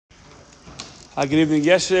Good evening.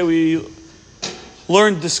 Yesterday we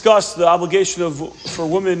discussed the obligation for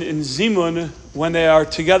women in Zimun when they are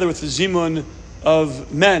together with the Zimun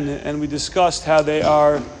of men, and we discussed how they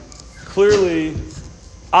are clearly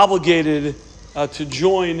obligated to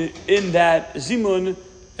join in that Zimun.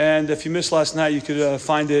 And if you missed last night, you could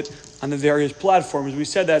find it on the various platforms. We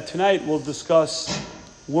said that tonight we'll discuss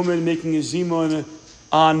women making a Zimun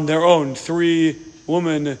on their own. 3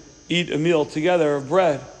 women eat a meal together of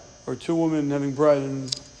bread, or 2 women having bread,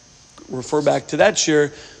 and refer back to that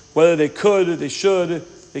shiur, whether they could, they should,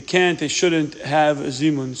 they can't, they shouldn't have a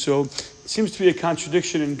Zimun. So it seems to be a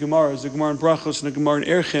contradiction in Gemaras, the Gemara in Brachos and the Gemara in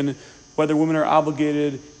Erchin, whether women are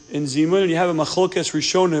obligated in Zimun. And you have a Machlokes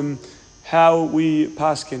Rishonim, how we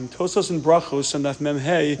paskin. Tosos in Brachos and Daf Mem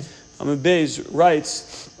Hey Amud Beis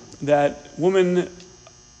writes that women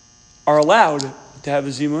are allowed to have a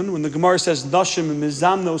Zimun. When the Gemara says Nashim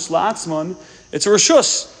mizamnos la'atzman, it's a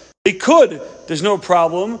reshus. They could. There's no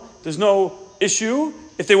problem. There's no issue.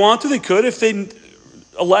 If they want to, they could. If they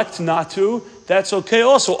elect not to, that's okay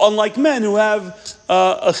also. Unlike men who have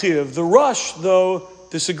a chiyuv. The Rosh, though,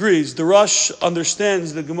 disagrees. The Rosh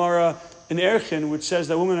understands the Gemara in Erchin, which says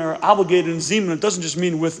that women are obligated in Zimun. It doesn't just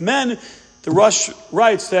mean with men. The Rosh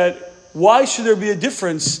writes that why should there be a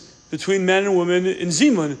difference between men and women in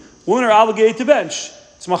Zimun? Women are obligated to bench.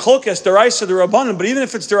 It's machlokes, deraisa, derabanan, but even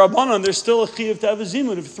if it's derabanan, there's still a chiyuv to have a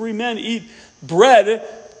Zimun. If 3 men eat bread,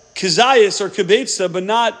 kizayis or kibetza, but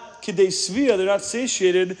not kidei svia, they're not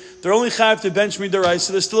satiated, they're only chayav to bench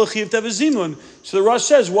midaraisa, there's still a chiyuv to have a Zimun. So the Rosh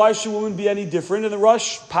says, why should women be any different? And the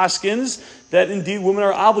Rosh paskins that indeed women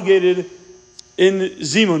are obligated in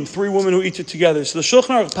Zimun, 3 women who eat it together. So the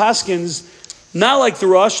Shulchan Aruch paskins, not like the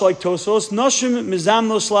Rosh, like Tosos, Noshim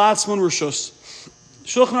mizamnos la'atzmon rishus.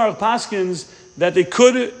 Shulchan Aruch paskins that they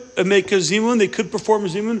could make a Zimun, they could perform a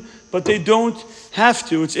Zimun, but they don't have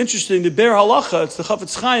to. It's interesting, the Be'er Halacha, it's the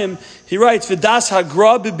Chafetz Chaim, he writes, V'das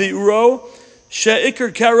hagra b'be'uro,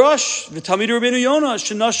 she'ikr karosh, v'talmid Rabbeinu Yonah,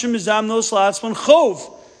 she'nashim mizamnos la'atzmon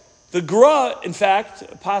chov. The Gra, in fact,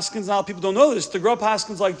 paskins, now people don't know this, the Gra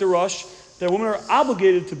paskins like the Rosh, that women are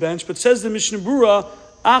obligated to bench, but says the Mishnah Brura,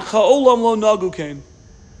 Ach ha'olam lo nagu kain.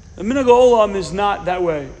 The minhag ha'olam is not that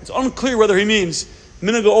way. It's unclear whether he means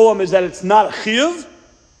minhag ha'olam is that it's not a chiyuv,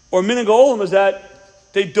 or minhag ha'olam is that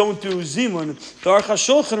they don't do Zimun. The Aruch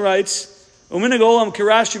HaShulchan writes, Minhag ha'olam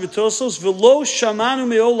kirashi v'tosos v'lo shamanu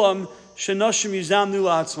me'olam shenashim yizamnu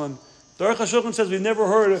la'atzman. The Aruch HaShulchan says we've never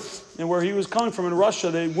heard, and where he was coming from in Russia,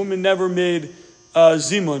 the women never made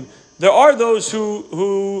Zimun. There are those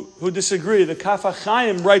who disagree. The Kaf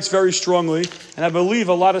HaChaim writes very strongly, and I believe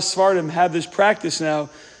a lot of Sfardim have this practice now.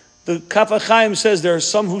 The Kaf HaChaim says there are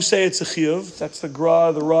some who say it's a chiyuv. That's the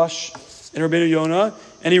Gra, the Rosh, and Rabbeinu Yonah.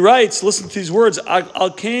 And he writes, listen to these words,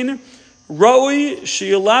 Al Kain Ra'ui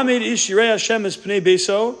She'yelamed Ish Yirei Hashem Es Pnei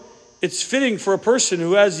Beso. It's fitting for a person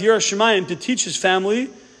who has Yirah Shemayim to teach his family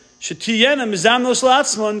Shetiyena Mizamnos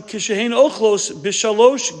La'atzman Kishehein Ochlos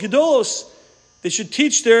B'Shalosh Gedolos. They should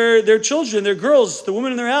teach their children, their girls, the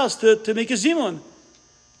women in their house to make a Zimun.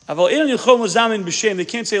 They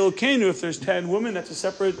can't say Elokeinu if there's 10 women. That's a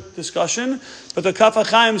separate discussion. But the Kaf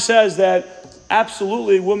HaChaim says that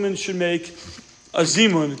absolutely women should make a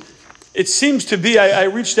Zimun. It seems to be, I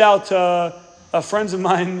reached out to friends of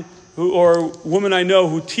mine or women I know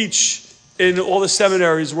who teach in all the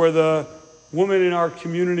seminaries where the women in our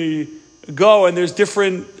community go, and there's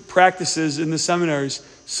different practices in the seminaries.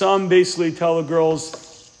 Some basically tell the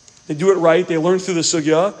girls they do it right, they learn through the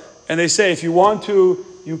sugya, and they say if you want to,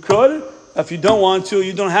 you could. If you don't want to,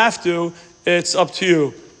 you don't have to. It's up to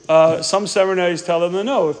you. Some seminaries tell them,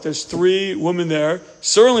 no, if there's 3 women there,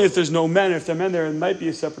 certainly if there's no men, if there are men there, it might be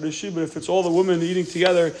a separate issue, but if it's all the women eating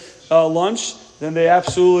together lunch, then they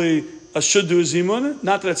absolutely should do a Zimun.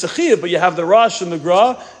 Not that it's a chiyuv, but you have the Rosh and the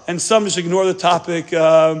Gra, and some just ignore the topic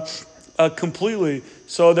completely.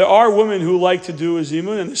 So there are women who like to do a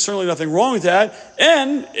Zimun, and there's certainly nothing wrong with that.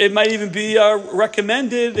 And it might even be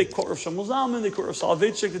recommended. They quote Rav Shmuel Zalman, they quote Rav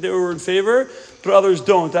Soloveitchik that they were in favor, but others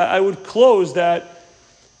don't. I would close that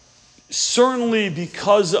certainly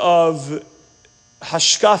because of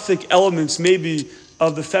hashkafic elements, maybe,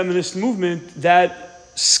 of the feminist movement, that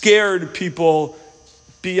scared people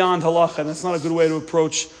beyond halacha. And that's not a good way to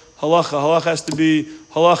approach halacha. Halacha has to be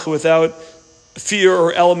halacha without fear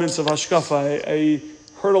or elements of hashkafa. I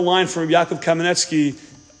heard a line from Yaakov Kamenetsky,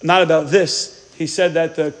 not about this. He said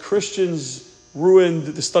that the Christians ruined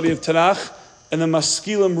the study of Tanakh, and the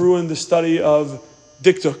Maskilim ruined the study of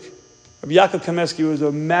Diktuk. Yaakov Kamenetsky was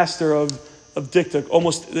a master of Diktuk.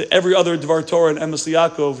 Almost every other Dvar Torah in Emes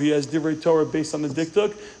Yaakov, he has Divrei Torah based on the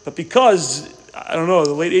Diktuk. But because I don't know,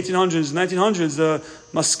 the late 1800s, 1900s, the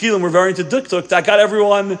maskilim were very into diktuk. That got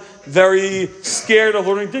everyone very scared of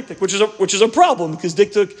learning diktuk, which is a problem because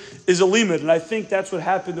diktuk is a limit. And I think that's what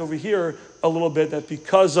happened over here a little bit, that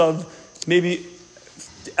because of maybe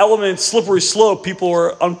element, slippery slope, people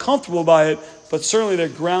were uncomfortable by it, but certainly there are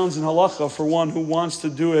grounds in halacha for one who wants to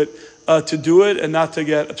do it and not to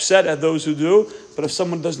get upset at those who do. But if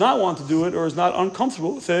someone does not want to do it or is not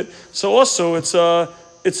uncomfortable with it, so also it's a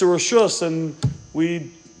reshus, and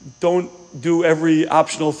we don't do every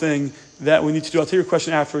optional thing that we need to do. I'll take your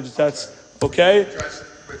question afterwards if that's okay.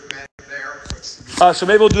 So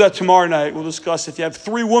maybe we'll do that tomorrow night. We'll discuss if you have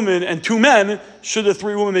 3 women and 2 men, should the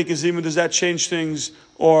 3 women make a zimun? Does that change things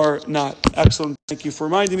or not? Excellent. Thank you for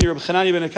reminding me. Rabbi Chananya ben